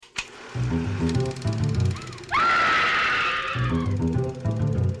Hello,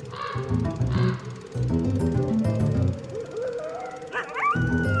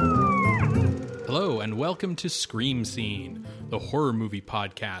 and welcome to Scream Scene, the horror movie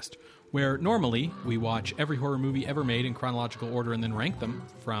podcast, where normally we watch every horror movie ever made in chronological order and then rank them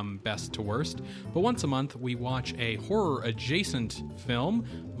from best to worst. But once a month, we watch a horror-adjacent film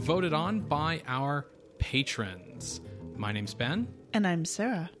voted on by our patrons. My name's Ben. And I'm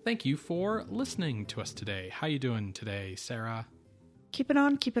Sarah. Thank you for listening to us today. How you doing today, Sarah? Keeping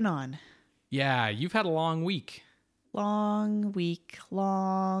on. Yeah, you've had a long week. Long week,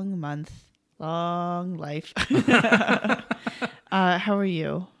 long month, long life. How are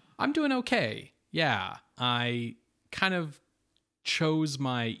you? I'm doing okay. Yeah, I kind of chose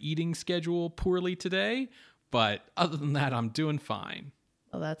my eating schedule poorly today, but other than that, I'm doing fine.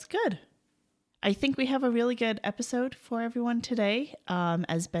 Well, that's good. I think we have a really good episode for everyone today.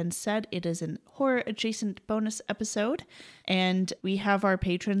 As Ben said, it is an horror-adjacent bonus episode, and we have our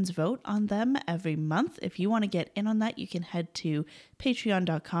patrons vote on them every month. If you want to get in on that, you can head to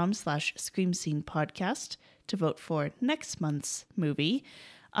patreon.com/screamscenepodcast to vote for next month's movie.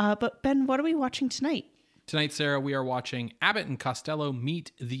 But Ben, what are we watching tonight? Tonight, Sarah, we are watching Abbott and Costello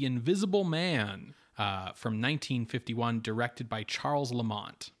Meet the Invisible Man from 1951, directed by Charles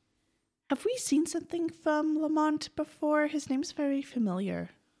Lamont. Have we seen something from Lamont before? His name's very familiar.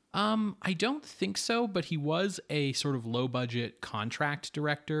 I don't think so, but he was a sort of low-budget contract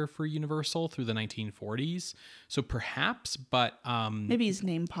director for Universal through the 1940s. So perhaps, but... maybe his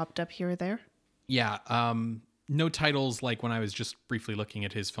name popped up here or there. Yeah, no titles, like when I was just briefly looking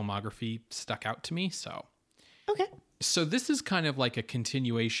at his filmography, stuck out to me, so... Okay. So this is kind of like a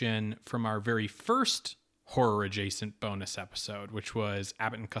continuation from our very first horror-adjacent bonus episode, which was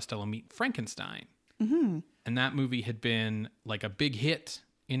Abbott and Costello Meet Frankenstein. Mm-hmm. And that movie had been like a big hit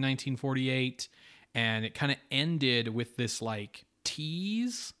in 1948, and it kind of ended with this like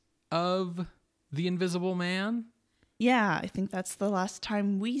tease of the Invisible Man. Yeah, I think that's the last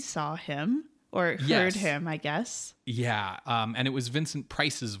time we saw him, or heard him, I guess. Yeah, and it was Vincent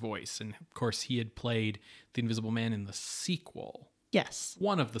Price's voice, and of course he had played the Invisible Man in the sequel. Yes.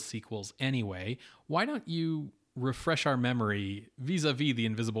 One of the sequels, anyway. Why don't you refresh our memory vis-a-vis the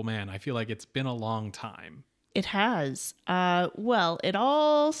Invisible Man? I feel like it's been a long time. It has. Well, it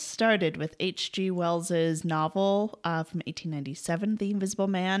all started with H.G. Wells's novel from 1897, The Invisible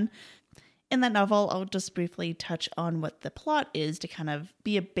Man. In that novel, I'll just briefly touch on what the plot is to kind of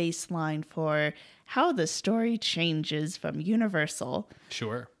be a baseline for how the story changes from Universal.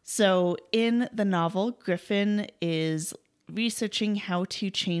 Sure. So in the novel, Griffin is researching how to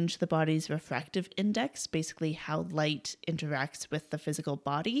change the body's refractive index, basically how light interacts with the physical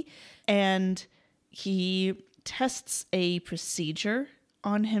body. And he tests a procedure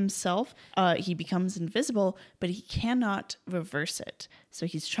on himself. He becomes invisible, but he cannot reverse it. So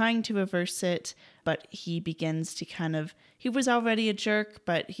he's trying to reverse it, but he begins to he was already a jerk,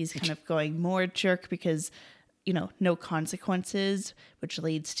 but he's kind of going more jerk because, no consequences, which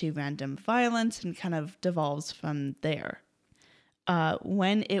leads to random violence and kind of devolves from there.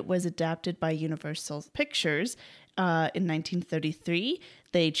 When it was adapted by Universal Pictures in 1933,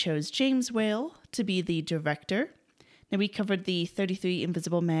 they chose James Whale to be the director. Now, we covered the 33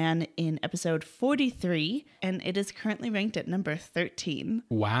 Invisible Man in episode 43, and it is currently ranked at number 13.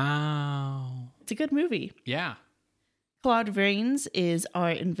 Wow. It's a good movie. Yeah. Claude Rains is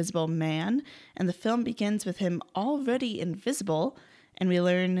our Invisible Man, and the film begins with him already invisible, and we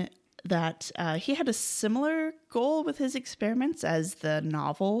learn that he had a similar goal with his experiments as the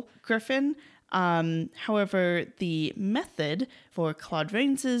novel Griffin. However, the method for Claude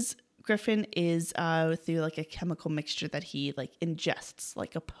Rains's Griffin is through like a chemical mixture that he like ingests,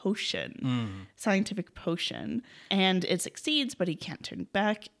 like a potion, scientific potion. And it succeeds, but he can't turn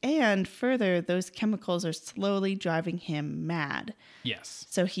back. And further, those chemicals are slowly driving him mad. Yes.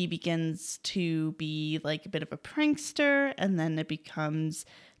 So he begins to be like a bit of a prankster, and then it becomes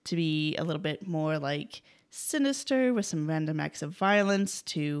to be a little bit more like sinister with some random acts of violence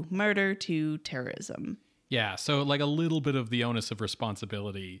to murder to terrorism. Yeah, so like a little bit of the onus of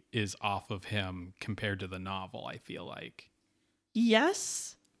responsibility is off of him compared to the novel, I feel like.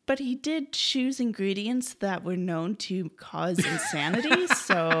 Yes, but he did choose ingredients that were known to cause insanity,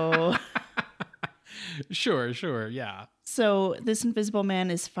 so... Sure, yeah. So this Invisible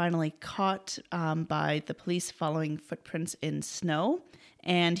Man is finally caught by the police following footprints in snow.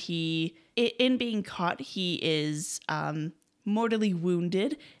 And in being caught, he is mortally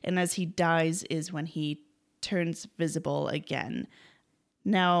wounded. And as he dies is when he turns visible again.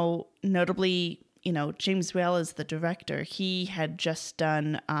 Now, notably, James Whale is the director. He had just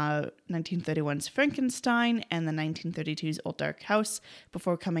done 1931's Frankenstein and the 1932's Old Dark House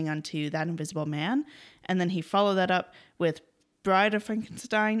before coming onto That Invisible Man. And then he followed that up with Bride of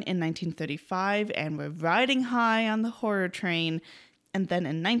Frankenstein in 1935, and we're riding high on the horror train. And then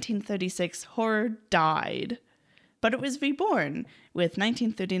in 1936, horror died. But it was reborn with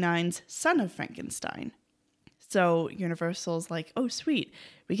 1939's Son of Frankenstein. So Universal's like, oh, sweet.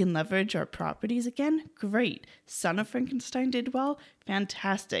 We can leverage our properties again? Great. Son of Frankenstein did well?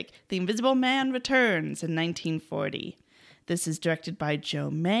 Fantastic. The Invisible Man returns in 1940. This is directed by Joe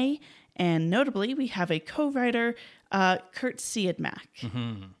May. And notably, we have a co-writer, Kurt Siodmak.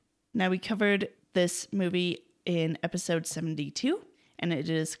 Mm-hmm. Now, we covered this movie in episode 72, and it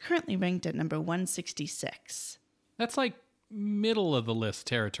is currently ranked at number 166. That's like middle of the list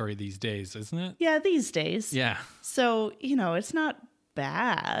territory these days, isn't it? Yeah, these days. Yeah. So, it's not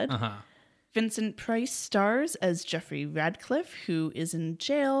bad. Uh-huh. Vincent Price stars as Jeffrey Radcliffe, who is in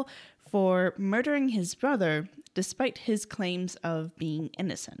jail for murdering his brother despite his claims of being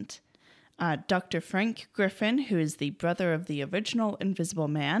innocent. Dr. Frank Griffin, who is the brother of the original Invisible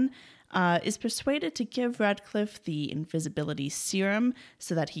Man, is persuaded to give Radcliffe the invisibility serum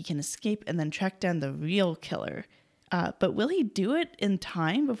so that he can escape and then track down the real killer. But will he do it in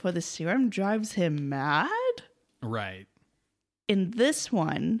time before the serum drives him mad? Right. In this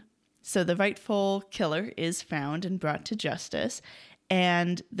one, so the rightful killer is found and brought to justice,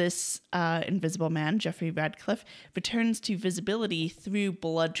 and this Invisible Man, Jeffrey Radcliffe, returns to visibility through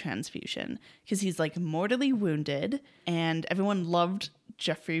blood transfusion because he's like mortally wounded, and everyone loved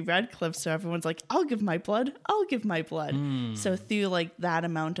Jeffrey Radcliffe, so everyone's like, I'll give my blood. So through like that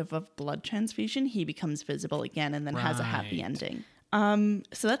amount of blood transfusion, he becomes visible again and then has a happy ending.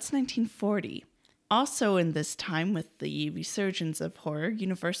 So that's 1940. Also in this time with the resurgence of horror,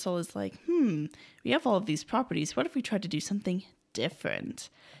 Universal is like, we have all of these properties. What if we tried to do something different?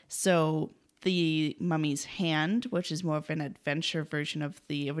 So The Mummy's Hand, which is more of an adventure version of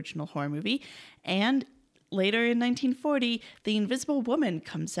the original horror movie, and later in 1940, The Invisible Woman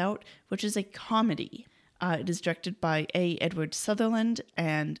comes out, which is a comedy. It is directed by A. Edward Sutherland,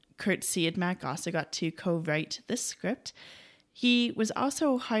 and Kurt Siodmak also got to co-write this script. He was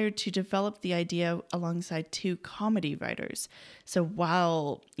also hired to develop the idea alongside two comedy writers. So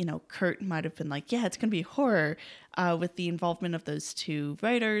while, Kurt might have been like, yeah, it's going to be horror, with the involvement of those two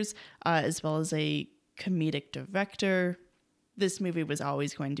writers, as well as a comedic director, this movie was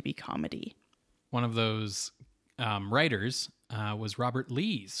always going to be comedy. One of those writers was Robert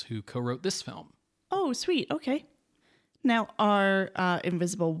Lees, who co-wrote this film. Oh, sweet. Okay. Now, our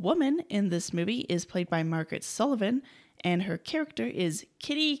Invisible Woman in this movie is played by Margaret Sullivan, and her character is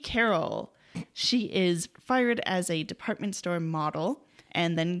Kitty Carroll. She is fired as a department store model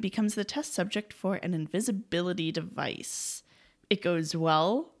and then becomes the test subject for an invisibility device. It goes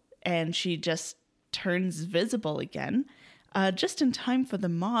well, and she just turns visible again, just in time for the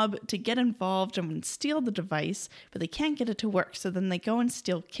mob to get involved and steal the device, but they can't get it to work. So then they go and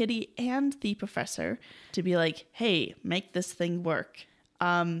steal Kitty and the professor to be like, hey, make this thing work.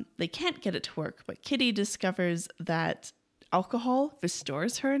 They can't get it to work, but Kitty discovers that alcohol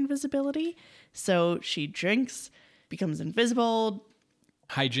restores her invisibility. So she drinks, becomes invisible.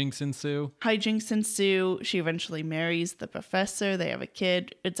 Hijinks ensue. She eventually marries the professor. They have a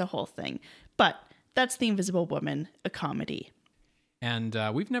kid. It's a whole thing. But that's The Invisible Woman, a comedy. And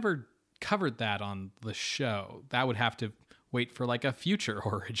we've never covered that on the show. That would have to wait for like a future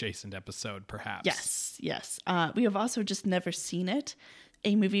horror-adjacent episode, perhaps. Yes. We have also just never seen it.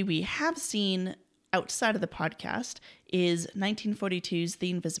 A movie we have seen outside of the podcast is 1942's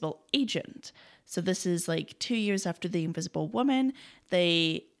The Invisible Agent. So this is like 2 years after The Invisible Woman.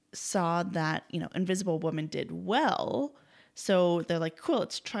 They saw that, Invisible Woman did well. So they're like, cool,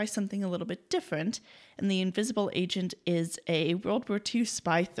 let's try something a little bit different. And The Invisible Agent is a World War II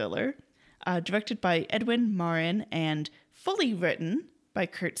spy thriller directed by Edwin Marin and fully written by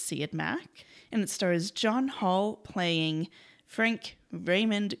Kurt Siodmak. And it stars John Hall playing Frank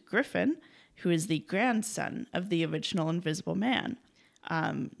Raymond Griffin, who is the grandson of the original Invisible Man.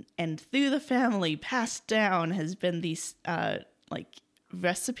 And through the family, passed down has been the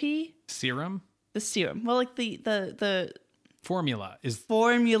recipe. Serum? The serum. Well, like the formula is...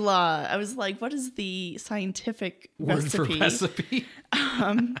 Formula. I was like, what is the scientific word recipe? For recipe?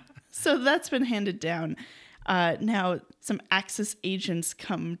 So that's been handed down. Now, some Axis agents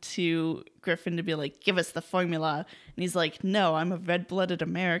come to Griffin to be like, give us the formula. And he's like, no, I'm a red-blooded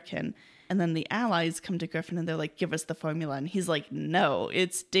American. And then the Allies come to Griffin and they're like, give us the formula. And he's like, no,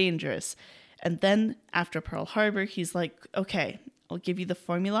 it's dangerous. And then after Pearl Harbor, he's like, okay, I'll give you the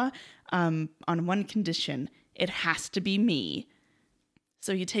formula. on one condition. It has to be me.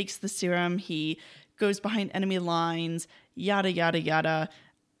 So he takes the serum, he goes behind enemy lines, yada, yada, yada.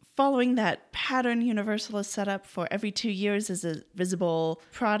 Following that pattern Universal has set up for every 2 years as a visible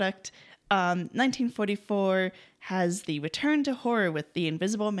product, 1944 has the return to horror with The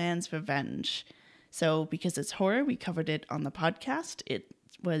Invisible Man's Revenge. So because it's horror, we covered it on the podcast. It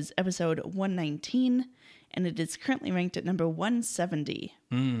was episode 119, and it is currently ranked at number 170.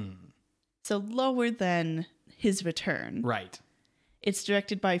 So lower than his return. Right. It's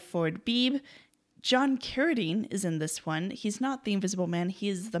directed by Ford Beebe. John Carradine is in this one. He's not the Invisible Man. He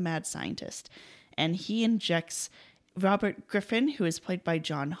is the mad scientist. And he injects Robert Griffin, who is played by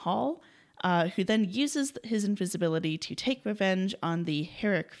John Hall, who then uses his invisibility to take revenge on the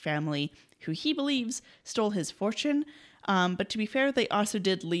Herrick family, who he believes stole his fortune. But to be fair, they also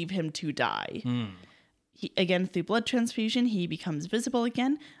did leave him to die. He, again, through blood transfusion, he becomes visible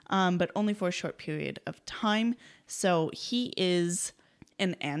again, but only for a short period of time. So he is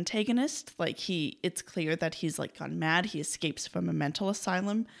an antagonist. Like it's clear that he's like gone mad. He escapes from a mental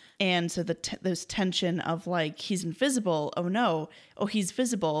asylum. And so there's tension of like, he's invisible. Oh no. Oh, he's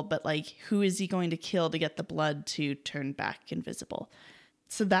visible. But like, who is he going to kill to get the blood to turn back invisible?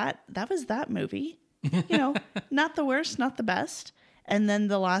 So that was that movie, not the worst, not the best. And then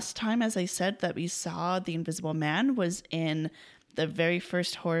the last time, as I said, that we saw The Invisible Man was in the very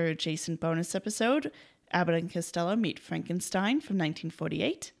first horror adjacent bonus episode, Abbott and Costello Meet Frankenstein from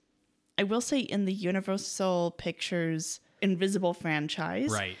 1948. I will say in the Universal Pictures Invisible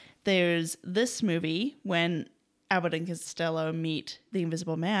franchise, right, there's this movie when Abbott and Costello meet the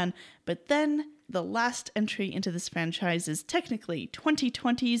Invisible Man, but then the last entry into this franchise is technically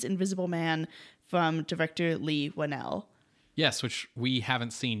 2020's Invisible Man from director Lee Whannell. Yes, which we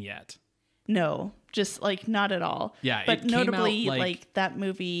haven't seen yet. No, just like not at all. Yeah, but it came notably, out like that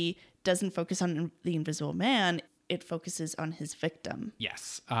movie doesn't focus on the Invisible Man. It focuses on his victim.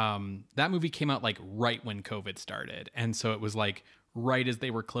 Yes. That movie came out like right when COVID started. And so it was like right as they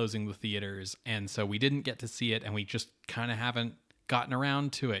were closing the theaters. And so we didn't get to see it, and we just kind of haven't gotten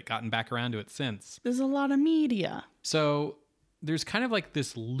back around to it since. There's a lot of media. So there's kind of like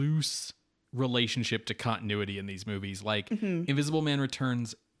this loose relationship to continuity in these movies. Like Invisible Man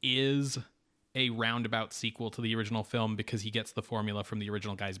Returns is a roundabout sequel to the original film because he gets the formula from the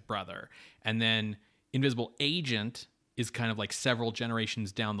original guy's brother. And then Invisible Agent is kind of like several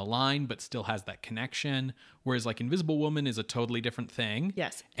generations down the line, but still has that connection. Whereas like Invisible Woman is a totally different thing.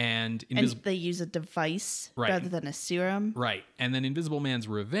 Yes. And they use a device rather than a serum. Right. And then Invisible Man's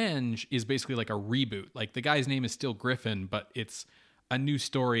Revenge is basically like a reboot. Like the guy's name is still Griffin, but it's a new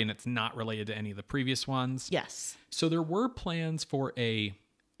story and it's not related to any of the previous ones. Yes. So there were plans for a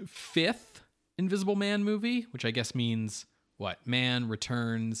fifth Invisible Man movie, which I guess means what? Man,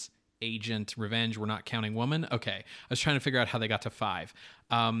 Returns, Agent, Revenge. We're not counting Woman. Okay. I was trying to figure out how they got to 5.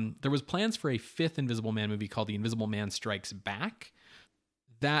 There was plans for a fifth Invisible Man movie called The Invisible Man Strikes Back.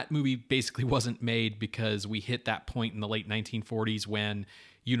 That movie basically wasn't made because we hit that point in the late 1940s when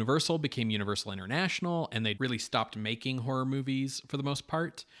Universal became Universal International, and they really stopped making horror movies for the most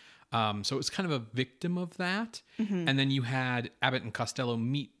part. So it was kind of a victim of that. And then you had Abbott and Costello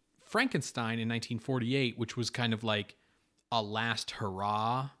Meet Frankenstein in 1948, which was kind of like a last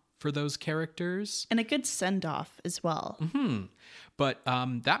hurrah for those characters. And a good send-off as well. But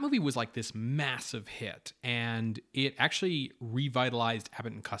that movie was like this massive hit, and it actually revitalized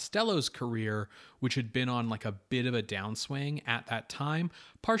Abbott and Costello's career, which had been on like a bit of a downswing at that time,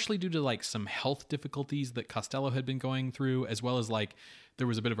 partially due to like some health difficulties that Costello had been going through, as well as like there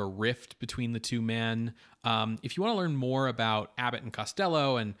was a bit of a rift between the two men. If you want to learn more about Abbott and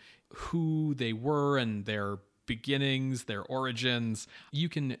Costello and who they were and their beginnings, their origins, you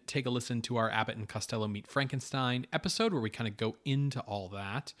can take a listen to our Abbott and Costello Meet Frankenstein episode where we kind of go into all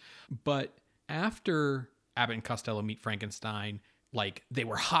that. But after Abbott and Costello Meet Frankenstein, like they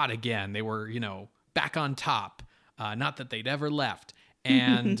were hot again. They were, back on top. Not that they'd ever left.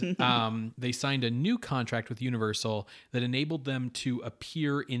 And they signed a new contract with Universal that enabled them to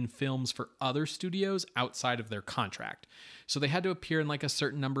appear in films for other studios outside of their contract. So they had to appear in like a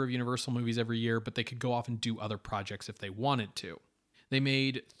certain number of Universal movies every year, but they could go off and do other projects if they wanted to. They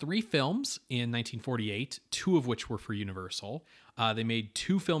made 3 films in 1948, 2 of which were for Universal. They made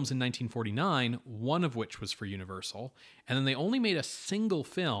 2 films in 1949, 1 of which was for Universal. And then they only made a single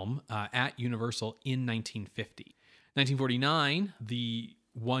film at Universal in 1950. 1949, the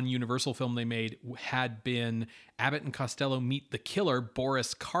one Universal film they made had been Abbott and Costello Meet the Killer,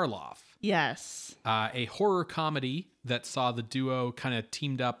 Boris Karloff. Yes. A horror comedy that saw the duo kind of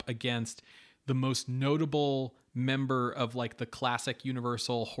teamed up against the most notable member of like the classic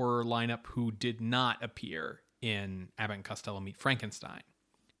Universal horror lineup who did not appear in Abbott and Costello Meet Frankenstein.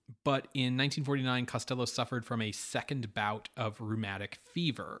 But in 1949, Costello suffered from a second bout of rheumatic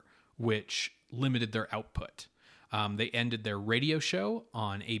fever, which limited their output. They ended their radio show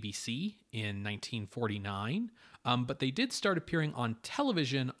on ABC in 1949, but they did start appearing on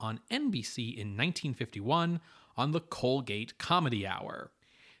television on NBC in 1951 on the Colgate Comedy Hour.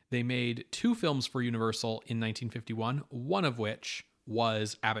 They made 2 films for Universal in 1951, one of which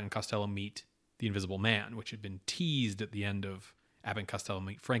was Abbott and Costello Meet the Invisible Man, which had been teased at the end of Abbott and Costello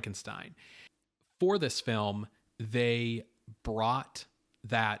Meet Frankenstein. For this film, they brought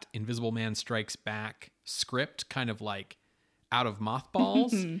that Invisible Man Strikes Back script kind of like out of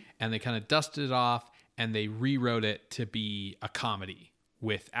mothballs and they kind of dusted it off and they rewrote it to be a comedy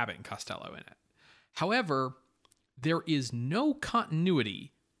with Abbott and Costello in it. However, there is no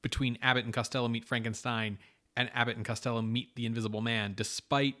continuity between Abbott and Costello Meet Frankenstein and Abbott and Costello Meet the Invisible Man,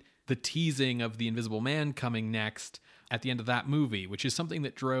 despite the teasing of the Invisible Man coming next at the end of that movie, which is something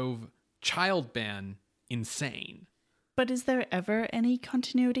that drove Child Ben insane. But is there ever any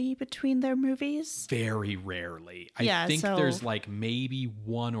continuity between their movies? Very rarely. I think there's like maybe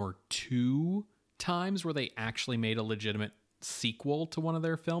 1 or 2 times where they actually made a legitimate sequel to one of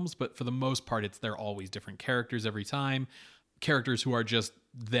their films, but for the most part, they're always different characters every time. Characters who are just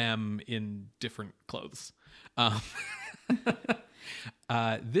them in different clothes.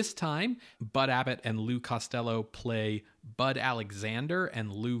 This time, Bud Abbott and Lou Costello play Bud Alexander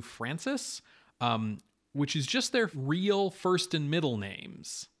and Lou Francis, which is just their real first and middle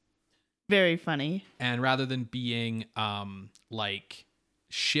names. Very funny. And rather than being like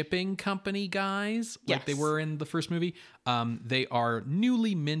shipping company guys like they were in the first movie, they are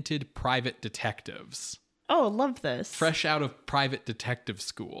newly minted private detectives. Oh, love this. Fresh out of private detective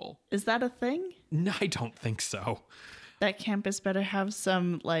school. Is that a thing? No, I don't think so. That campus better have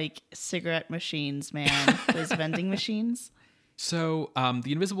some like cigarette machines, man. Those vending machines. So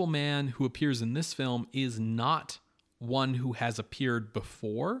the Invisible Man who appears in this film is not one who has appeared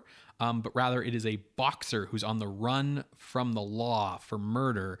before, but rather it is a boxer who's on the run from the law for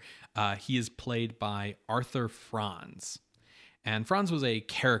murder. He is played by Arthur Franz. And Franz was a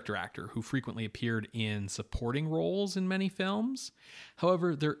character actor who frequently appeared in supporting roles in many films.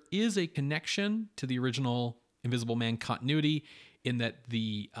 However, there is a connection to the original Invisible Man continuity in that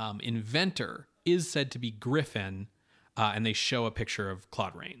the inventor is said to be Griffin, and they show a picture of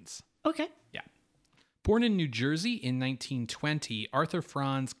Claude Rains. Okay. Yeah. Born in New Jersey in 1920, Arthur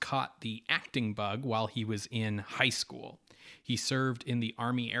Franz caught the acting bug while he was in high school. He served in the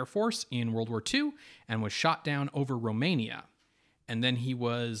Army Air Force in World War II and was shot down over Romania. And then he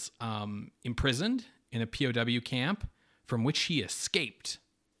was imprisoned in a POW camp from which he escaped.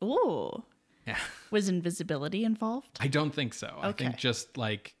 Ooh. Yeah. Was invisibility involved? I don't think so. Okay. I think just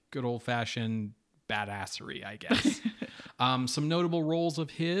like good old-fashioned badassery, I guess. Some notable roles of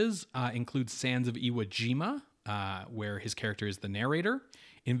his include Sands of Iwo Jima, where his character is the narrator.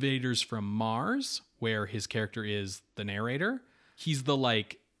 Invaders from Mars, where his character is the narrator. He's the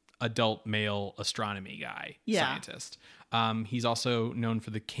like adult male astronomy guy, scientist. He's also known for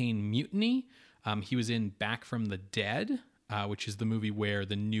the Caine Mutiny. He was in Back from the Dead, which is the movie where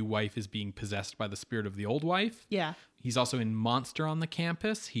the new wife is being possessed by the spirit of the old wife. Yeah. He's also in Monster on the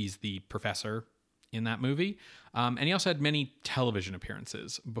Campus. He's the professor in that movie. And he also had many television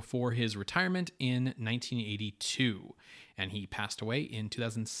appearances before his retirement in 1982. And he passed away in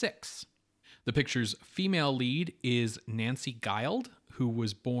 2006. The picture's female lead is Nancy Guild, who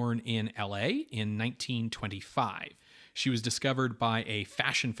was born in LA in 1925. She was discovered by a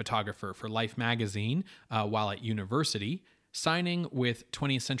fashion photographer for Life magazine while at university, signing with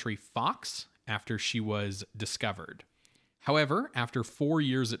 20th Century Fox after she was discovered. However, after 4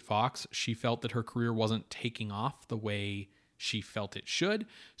 years at Fox, she felt that her career wasn't taking off the way she felt it should,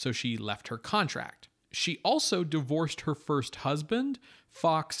 so she left her contract. She also divorced her first husband,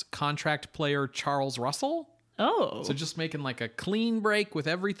 Fox contract player Charles Russell. Oh. So just making like a clean break with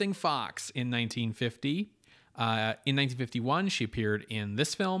everything Fox in 1950. In 1951, she appeared in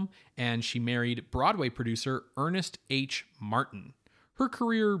this film, and she married Broadway producer Ernest H. Martin. Her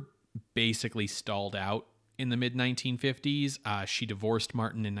career basically stalled out in the mid-1950s. She divorced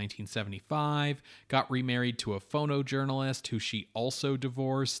Martin in 1975, got remarried to a photojournalist who she also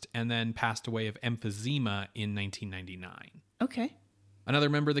divorced, and then passed away of emphysema in 1999. Okay. Another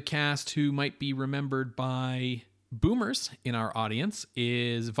member of the cast who might be remembered by boomers in our audience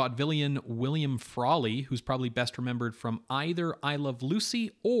is vaudevillian William Frawley, who's probably best remembered from either I Love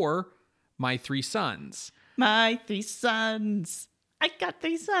Lucy or My Three Sons. My Three Sons. I got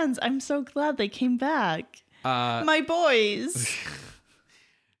 3 sons. I'm so glad they came back. My boys.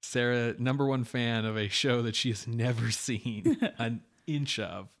 Sarah, number one fan of a show that she has never seen an inch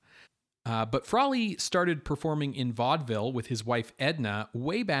of. But Frawley started performing in vaudeville with his wife Edna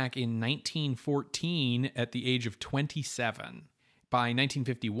way back in 1914 at the age of 27. By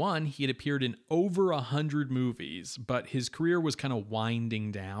 1951, he had appeared in over 100 movies, but his career was kind of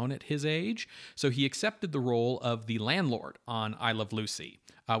winding down at his age, so he accepted the role of the landlord on I Love Lucy,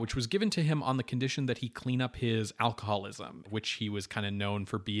 which was given to him on the condition that he clean up his alcoholism, which he was kind of known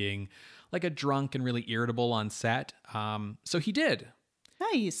for being like a drunk and really irritable on set. So he did.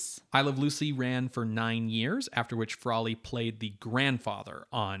 Nice. I Love Lucy ran for 9 years, after which Frawley played the grandfather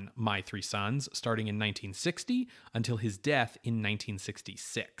on My Three Sons, starting in 1960 until his death in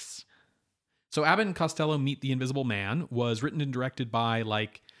 1966. So Abbott and Costello Meet the Invisible Man was written and directed by,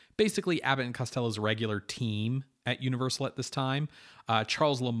 basically Abbott and Costello's regular team at Universal at this time.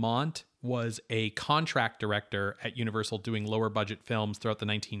 Charles Lamont was a contract director at Universal doing lower budget films throughout the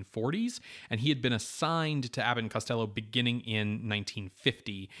 1940s, and he had been assigned to Abbott and Costello beginning in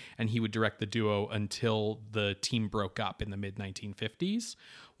 1950, and he would direct the duo until the team broke up in the mid-1950s.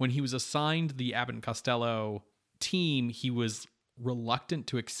 When he was assigned the Abbott and Costello team, he was reluctant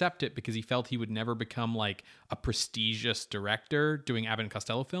to accept it because he felt he would never become a prestigious director doing Abbott and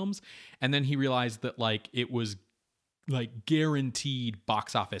Costello films, and then he realized that it was guaranteed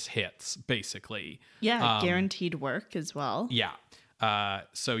box office hits, basically. Yeah, guaranteed work as well. Yeah.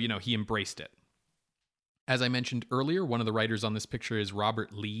 So, he embraced it. As I mentioned earlier, one of the writers on this picture is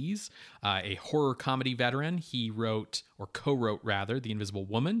Robert Lees, a horror comedy veteran. He wrote, or co-wrote rather, The Invisible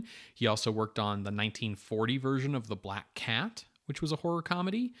Woman. He also worked on the 1940 version of The Black Cat, which was a horror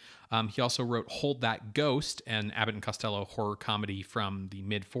comedy. He also wrote Hold That Ghost, an Abbott and Costello horror comedy from the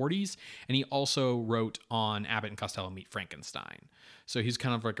mid-40s. And he also wrote on Abbott and Costello Meet Frankenstein. So he's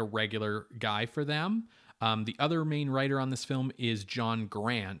kind of like a regular guy for them. The other main writer on this film is John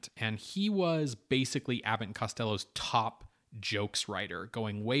Grant, and he was basically Abbott and Costello's top jokes writer,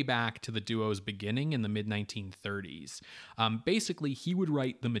 going way back to the duo's beginning in the mid-1930s. Basically, he would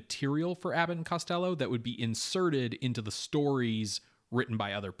write the material for Abbott and Costello that would be inserted into the stories written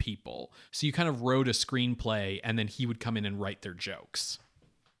by other people. So you kind of wrote a screenplay, and then he would come in and write their jokes.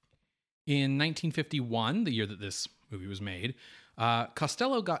 In 1951, the year that this movie was made,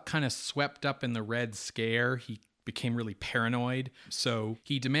 Costello got kind of swept up in the Red Scare. He became really paranoid, so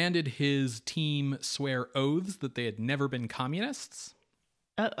he demanded his team swear oaths that they had never been communists.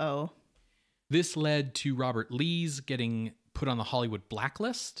 Uh-oh. This led to Robert Lees getting put on the Hollywood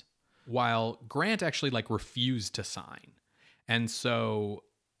blacklist, while Grant actually refused to sign. And so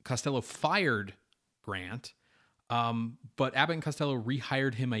Costello fired Grant, but Abbott and Costello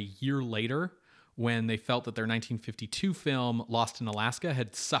rehired him a year later when they felt that their 1952 film Lost in Alaska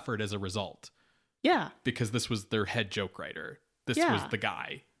had suffered as a result. Yeah. Because this was their head joke writer. This was the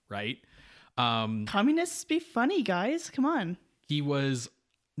guy, right? Communists be funny, guys. Come on. He was...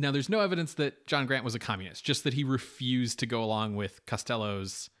 Now, there's no evidence that John Grant was a communist, just that he refused to go along with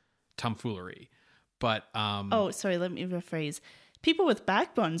Costello's tomfoolery. But... Oh, sorry, let me rephrase. People with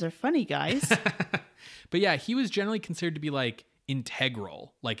backbones are funny, guys. But yeah, he was generally considered to be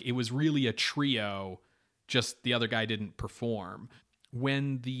integral. It was really a trio, just the other guy didn't perform.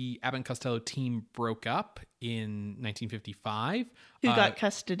 When the Abbott and Costello team broke up in 1955... Who got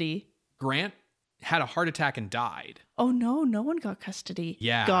custody? Grant had a heart attack and died. Oh, no one got custody.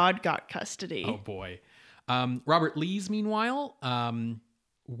 Yeah. God got custody. Oh, boy. Robert Lees, meanwhile,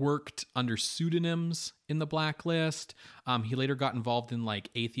 worked under pseudonyms in the blacklist. He later got involved in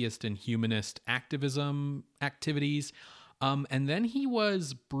atheist and humanist activism activities. And then he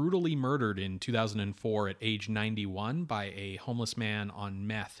was brutally murdered in 2004 at age 91 by a homeless man on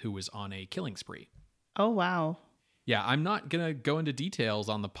meth who was on a killing spree. Oh, wow. Yeah, I'm not going to go into details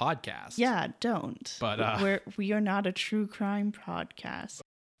on the podcast. Yeah, don't. But we are not a true crime podcast.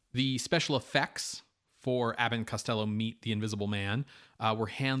 The special effects for Abbott and Costello Meet the Invisible Man were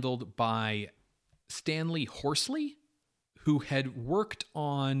handled by Stanley Horsley, who had worked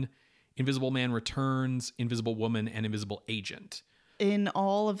on Invisible Man Returns, Invisible Woman, and Invisible Agent. In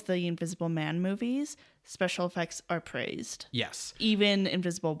all of the Invisible Man movies, special effects are praised. Yes. Even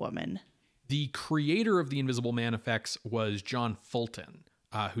Invisible Woman. The creator of the Invisible Man effects was John Fulton,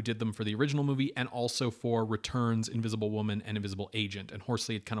 who did them for the original movie and also for Returns, Invisible Woman, and Invisible Agent. And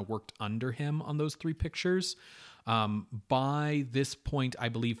Horsley had kind of worked under him on those three pictures. By this point, I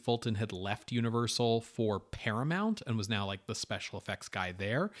believe Fulton had left Universal for Paramount and was now the special effects guy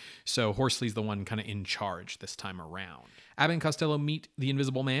there. So Horsley's the one kind of in charge this time around. Abbott and Costello Meet the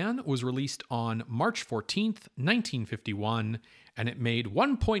Invisible Man was released on March 14th, 1951, and it made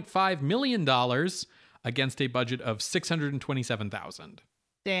 $1.5 million, against a budget of $627,000.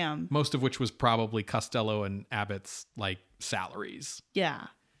 Damn. Most of which was probably Costello and Abbott's salaries. Yeah.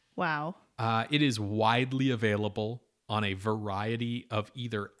 Wow. It is widely available on a variety of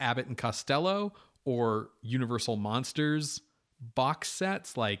either Abbott and Costello or Universal Monsters box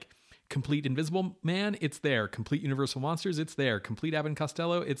sets, like Complete Invisible Man, it's there. Complete Universal Monsters, it's there. Complete Abbott and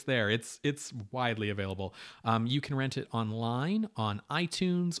Costello, it's there. It's widely available. You can rent it online on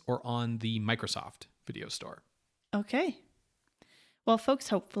iTunes or on the Microsoft Video Store. Okay. Well, folks,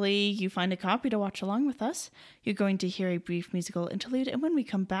 hopefully you find a copy to watch along with us. You're going to hear a brief musical interlude, and when we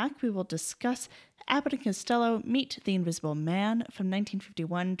come back, we will discuss Abbott and Costello Meet the Invisible Man from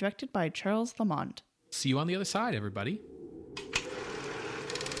 1951, directed by Charles Lamont. See you on the other side, everybody.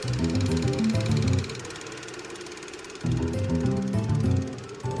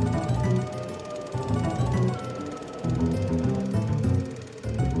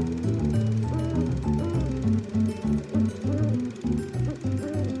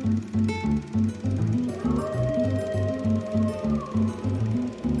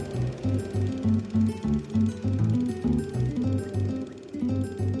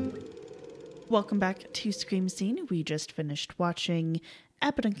 Welcome back to Scream Scene. We just finished watching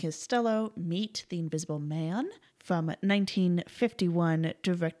Abbott and Costello Meet the Invisible Man from 1951,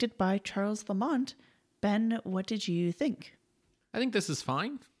 directed by Charles Lamont. Ben, what did you think? I think this is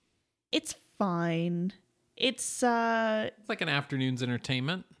fine. It's fine. It's like an afternoon's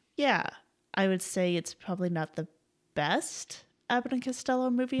entertainment. Yeah. I would say it's probably not the best Abbott and Costello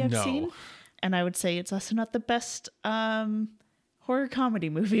movie I've seen. And I would say it's also not the best horror comedy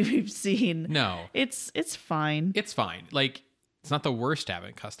movie we've seen. No. It's fine. It's fine. Like, it's not the worst Abbott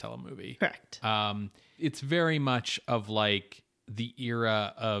and Costello movie. Correct. It's very much of like the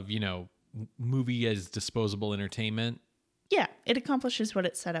era of, movie as disposable entertainment. Yeah, it accomplishes what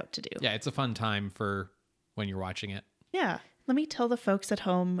it set out to do. Yeah, it's a fun time for when you're watching it. Yeah. Let me tell the folks at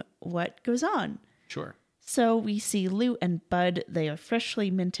home what goes on. Sure. So we see Lou and Bud. They are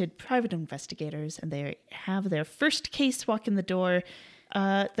freshly minted private investigators, and they have their first case walk in the door.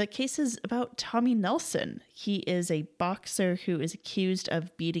 The case is about Tommy Nelson. He is a boxer who is accused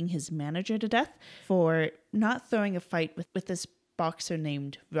of beating his manager to death for not throwing a fight with this boxer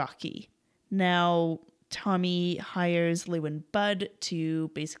named Rocky. Now, Tommy hires Lou and Bud to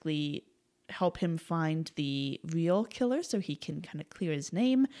basically help him find the real killer so he can kind of clear his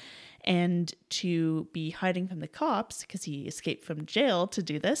name, and to be hiding from the cops because he escaped from jail to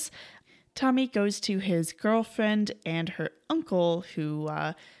do this. Tommy goes to his girlfriend and her uncle, who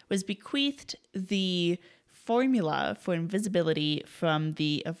was bequeathed the formula for invisibility from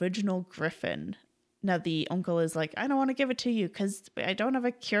the original Griffin. Now, the uncle is like, I don't want to give it to you because I don't have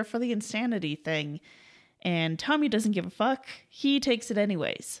a cure for the insanity thing. And Tommy doesn't give a fuck. He takes it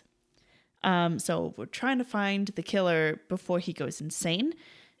anyways. So we're trying to find the killer before he goes insane.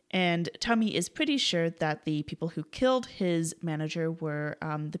 And Tommy is pretty sure that the people who killed his manager were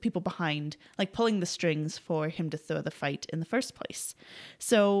the people behind, like pulling the strings for him to throw the fight in the first place.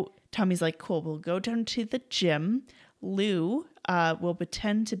 So Tommy's like, cool, we'll go down to the gym. Lou will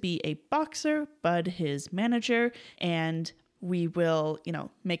pretend to be a boxer, Bud his manager, and we will,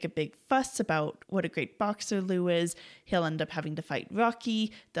 make a big fuss about what a great boxer Lou is. He'll end up having to fight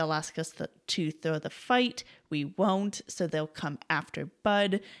Rocky. They'll ask us to throw the fight. We won't, so they'll come after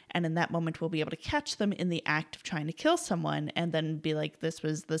Bud. And in that moment, we'll be able to catch them in the act of trying to kill someone and then be like, this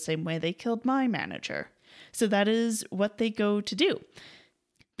was the same way they killed my manager. So that is what they go to do.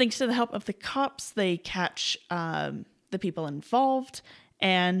 Thanks to the help of the cops, they catch the people involved.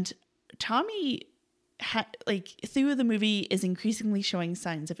 And Tommy through the movie is increasingly showing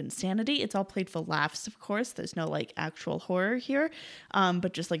signs of insanity. It's all played for laughs, of course. There's no actual horror here,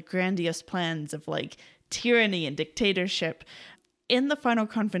 but just grandiose plans of tyranny and dictatorship. In the final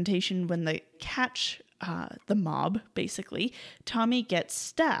confrontation, when they catch the mob, basically, Tommy gets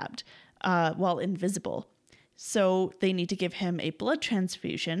stabbed while invisible. So they need to give him a blood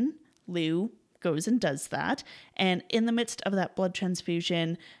transfusion. Lou goes and does that. And in the midst of that blood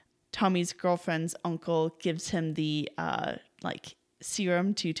transfusion, Tommy's girlfriend's uncle gives him the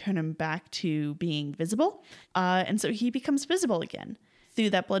serum to turn him back to being visible. And so he becomes visible again.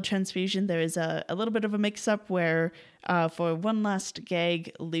 Through that blood transfusion, there is a little bit of a mix-up where for one last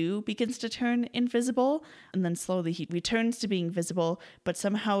gag, Lou begins to turn invisible, and then slowly he returns to being visible, but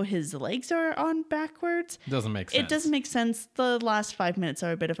somehow his legs are on backwards. Doesn't make sense. It doesn't make sense. The last 5 minutes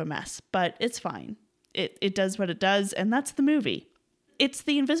are a bit of a mess, but it's fine. It does what it does, and that's the movie. It's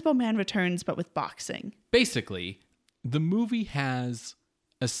The Invisible Man Returns, but with boxing. Basically, the movie has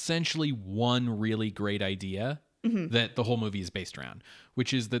essentially one really great idea that the whole movie is based around,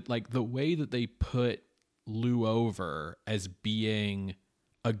 which is that the way that they put Lou over as being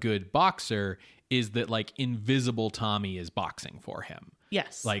a good boxer is that like Invisible Tommy is boxing for him.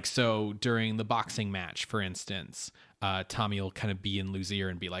 Yes. Like, so during the boxing match, for instance, Tommy will kind of be in Lou's ear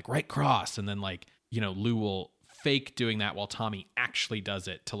and be like, right cross. And then like, Lou will fake doing that while Tommy actually does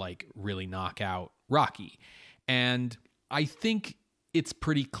it to like really knock out Rocky. And I think it's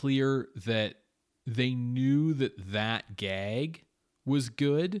pretty clear that they knew that gag was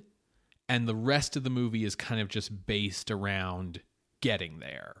good. And the rest of the movie is kind of just based around getting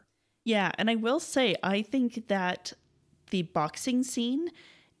there. Yeah. And I will say, I think that the boxing scene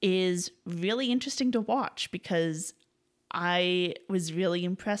is really interesting to watch because I was really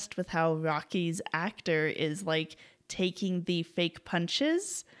impressed with how Rocky's actor is like taking the fake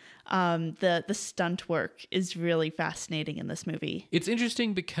punches. The stunt work is really fascinating in this movie. It's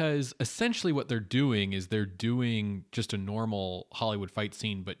interesting because essentially what they're doing is they're doing just a normal Hollywood fight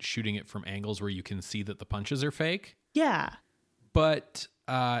scene, but shooting it from angles where you can see that the punches are fake. Yeah. But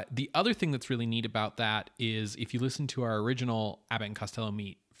the other thing that's really neat about that is if you listen to our original Abbott and Costello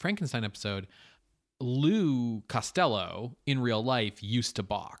Meet Frankenstein episode, Lou Costello in real life used to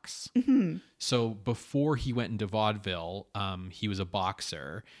box. Mm-hmm. So before he went into vaudeville, he was a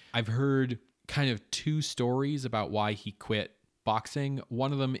boxer. I've heard kind of two stories about why he quit boxing.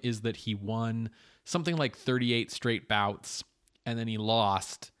 One of them is that he won something like 38 straight bouts and then he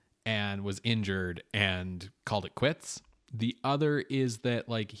lost and was injured and called it quits. The other is that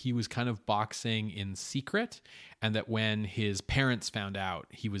like he was kind of boxing in secret and that when his parents found out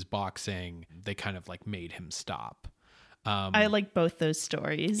he was boxing, they kind of like made him stop. I like both those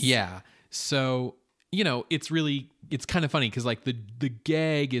stories. Yeah. So, it's kind of funny because like the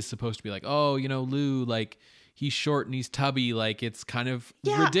gag is supposed to be like, oh, Lou, like he's short and he's tubby. Like it's kind of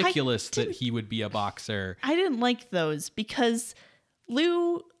ridiculous that he would be a boxer. I didn't like those because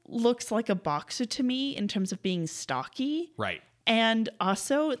Lou looks like a boxer to me in terms of being stocky. Right. And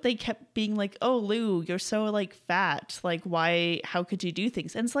also they kept being like, oh, Lou, you're so like fat. Like how could you do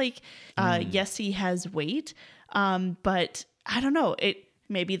things? And it's like, yes, he has weight. But I don't know.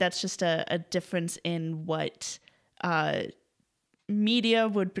 Maybe that's just a difference in what media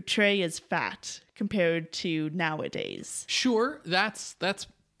would portray as fat compared to nowadays. Sure. That's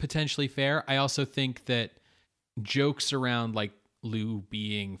potentially fair. I also think that jokes around like Lou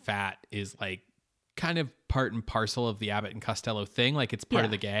being fat is like kind of part and parcel of the Abbott and Costello thing. Like it's part of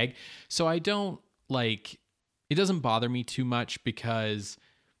the gag. So I don't like, it doesn't bother me too much because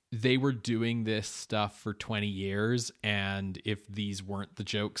they were doing this stuff for 20 years. And if these weren't the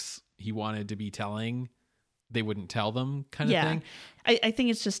jokes he wanted to be telling, they wouldn't tell them kind of thing. I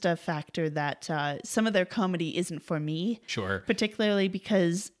think it's just a factor that some of their comedy isn't for me. Sure. Particularly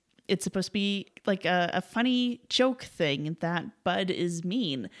because it's supposed to be like a funny joke thing that Bud is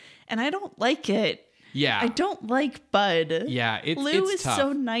mean. And I don't like it. Yeah. I don't like Bud. Yeah, Lou it's is tough.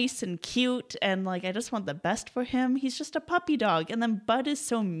 so nice and cute and like I just want the best for him. He's just a puppy dog. And then Bud is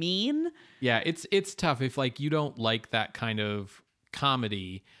so mean. Yeah, it's tough if like you don't like that kind of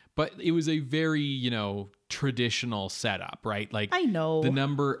comedy, but it was a very, traditional setup, right? Like I know. The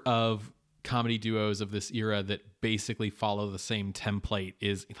number of comedy duos of this era that basically follow the same template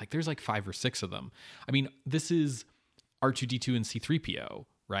is like there's like 5 or 6 of them. I mean, this is R2D2 and C3PO,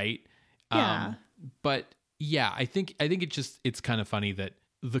 right? Yeah. But yeah, I think it's kind of funny that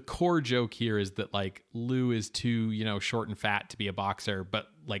the core joke here is that like Lou is too, short and fat to be a boxer, but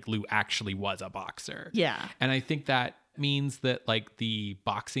like Lou actually was a boxer. Yeah. And I think that means that like the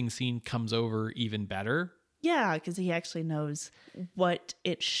boxing scene comes over even better. Yeah, because he actually knows what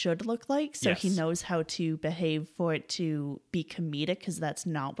it should look like. So he knows how to behave for it to be comedic because that's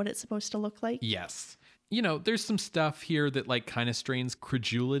not what it's supposed to look like. Yes. There's some stuff here that like kind of strains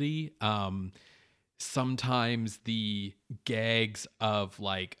credulity. Sometimes the gags of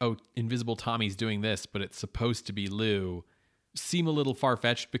like, oh, Invisible Tommy's doing this, but it's supposed to be Lou, seem a little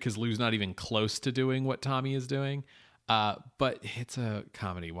far-fetched because Lou's not even close to doing what Tommy is doing. But it's a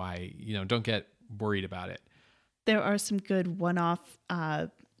comedy. Why, don't get worried about it. There are some good one-off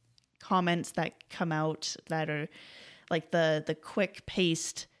comments that come out that are like the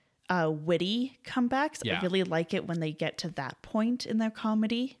quick-paced, witty comebacks. Yeah. I really like it when they get to that point in their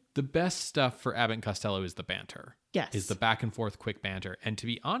comedy. The best stuff for Abbott and Costello is the banter. Yes. Is the back and forth quick banter. And to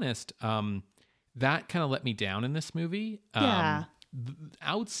be honest, that kind of let me down in this movie. Yeah.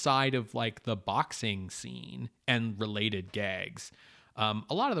 Outside of like the boxing scene and related gags, a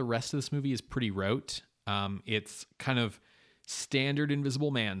lot of the rest of this movie is pretty rote. It's kind of standard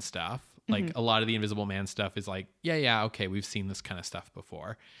Invisible Man stuff. Like a lot of the Invisible Man stuff is like, yeah, okay, we've seen this kind of stuff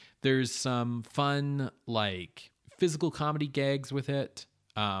before. There's some fun like physical comedy gags with it.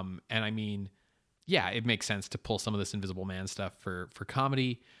 And I mean, yeah, it makes sense to pull some of this Invisible Man stuff for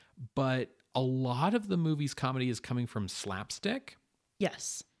comedy. But a lot of the movie's comedy is coming from slapstick.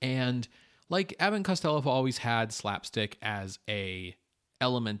 Yes. And like Abbott and Costello have always had slapstick as a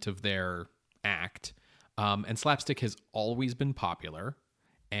element of their act. And slapstick has always been popular.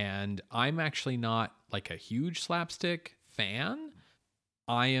 And I'm actually not like a huge slapstick fan.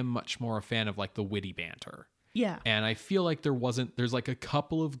 I am much more a fan of like the witty banter. Yeah. And I feel like there's like a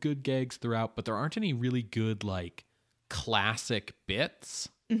couple of good gags throughout, but there aren't any really good like classic bits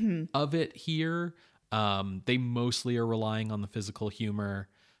of it here. They mostly are relying on the physical humor.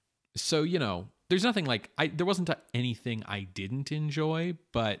 So, you know, there's nothing like there wasn't anything I didn't enjoy,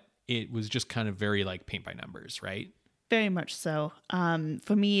 but it was just kind of very like paint by numbers, right? Very much so.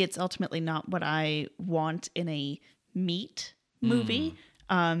 For me, it's ultimately not what I want in a meat movie,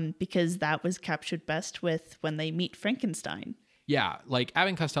 because that was captured best with when they meet Frankenstein. Yeah, like Abbott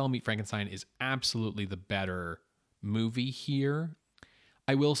and Costello Meet Frankenstein is absolutely the better movie here.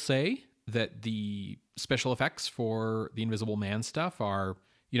 I will say that the special effects for the Invisible Man stuff are,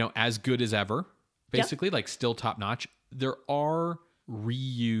 you know, as good as ever, basically, like still top notch. There are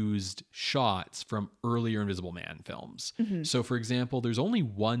reused shots from earlier Invisible Man films. So, for example, there's only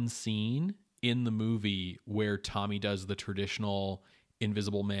one scene in the movie where Tommy does the traditional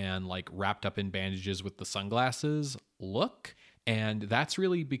Invisible Man, like wrapped up in bandages with the sunglasses look. And that's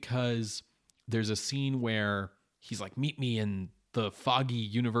really because there's a scene where he's like, meet me in the foggy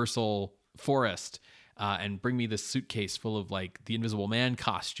Universal forest and bring me this suitcase full of like the Invisible Man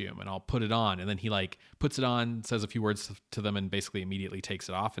costume and I'll put it on. And then he like puts it on, says a few words to them and basically immediately takes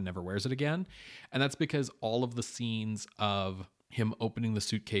it off and never wears it again. And that's because all of the scenes of him opening the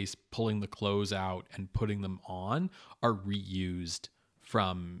suitcase, pulling the clothes out and putting them on are reused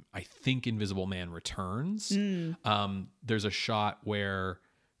from, I think, Invisible Man Returns. There's a shot where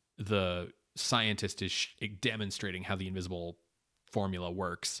the scientist is demonstrating how the invisible formula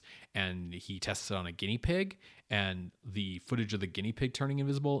works, and he tests it on a guinea pig, and the footage of the guinea pig turning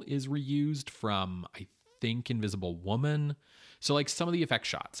invisible is reused from, I think, Invisible Woman. So like some of the effect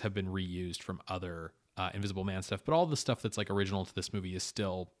shots have been reused from other Invisible Man stuff, but all the stuff that's like original to this movie is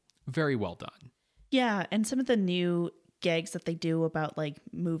still very well done. Yeah, and some of the new gags that they do about like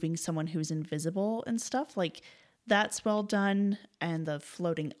moving someone who's invisible and stuff, like that's well done, and the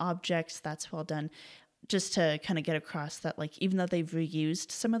floating objects, that's well done. Just to kind of get across that, like, even though they've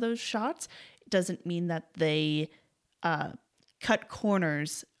reused some of those shots, it doesn't mean that they cut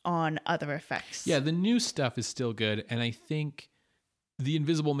corners on other effects. Yeah, the new stuff is still good, and I think the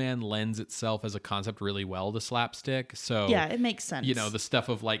Invisible Man lends itself as a concept really well to slapstick. So yeah, it makes sense. You know, the stuff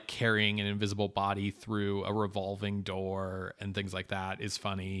of like carrying an invisible body through a revolving door and things like that is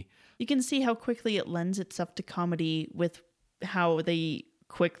funny. You can see how quickly it lends itself to comedy with how they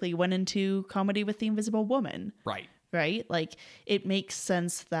quickly went into comedy with the Invisible Woman. Right? Like, it makes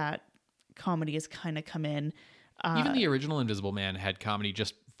sense that comedy has kind of come in. Even the original Invisible Man had comedy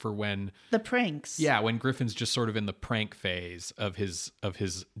just for when the pranks. Yeah, when Griffin's just sort of in the prank phase of his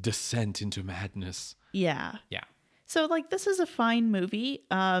descent into madness. Yeah. Yeah. So like, this is a fine movie.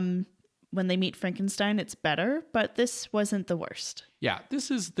 When they meet Frankenstein, it's better, but this wasn't the worst. Yeah,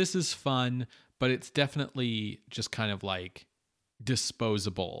 this is fun, but it's definitely just kind of like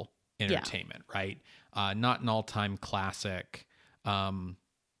disposable entertainment, right? Not an all-time classic,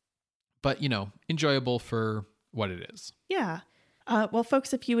 but, you know, enjoyable for what it is. Yeah. Well,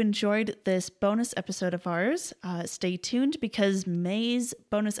 folks, if you enjoyed this bonus episode of ours, stay tuned because May's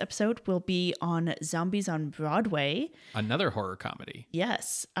bonus episode will be on Zombies on Broadway. Another horror comedy.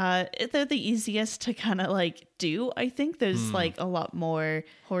 Yes. They're the easiest to kind of like do. I think there's like a lot more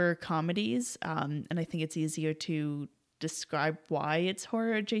horror comedies, and I think it's easier to describe why it's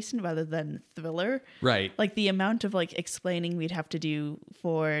horror adjacent rather than thriller. Right. Like the amount of like explaining we'd have to do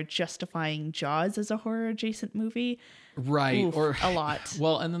for justifying Jaws as a horror adjacent movie. Right. Oof, or a lot.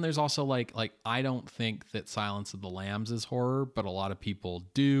 Well, and then there's also like I don't think that Silence of the Lambs is horror, but a lot of people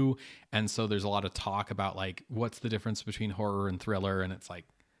do. And so there's a lot of talk about like what's the difference between horror and thriller, and it's like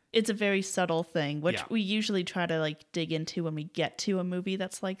it's a very subtle thing, which we usually try to like dig into when we get to a movie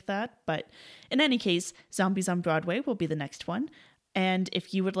that's like that. But in any case, Zombies on Broadway will be the next one. And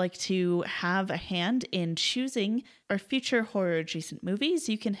if you would like to have a hand in choosing our future horror adjacent movies,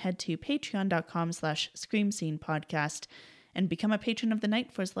 you can head to patreon.com/screamscenepodcast and become a patron of the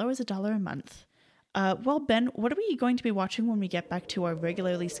night for as low as $1 a month. Well, Ben, what are we going to be watching when we get back to our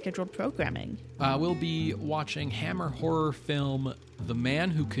regularly scheduled programming? We'll be watching Hammer horror film The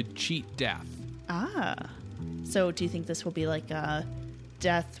Man Who Could Cheat Death. Ah. So do you think this will be like a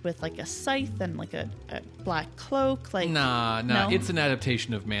death with like a scythe and like a black cloak? Like, Nah. no? It's an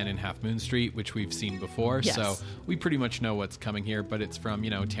adaptation of Man in Half Moon Street, which we've seen before. Yes. So we pretty much know what's coming here, but it's from,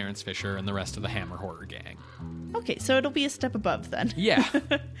 Terrence Fisher and the rest of the Hammer horror gang. Okay, so it'll be a step above then. Yeah.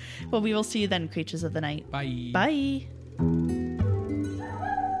 Well, we will see you then, creatures of the night. Bye. Bye.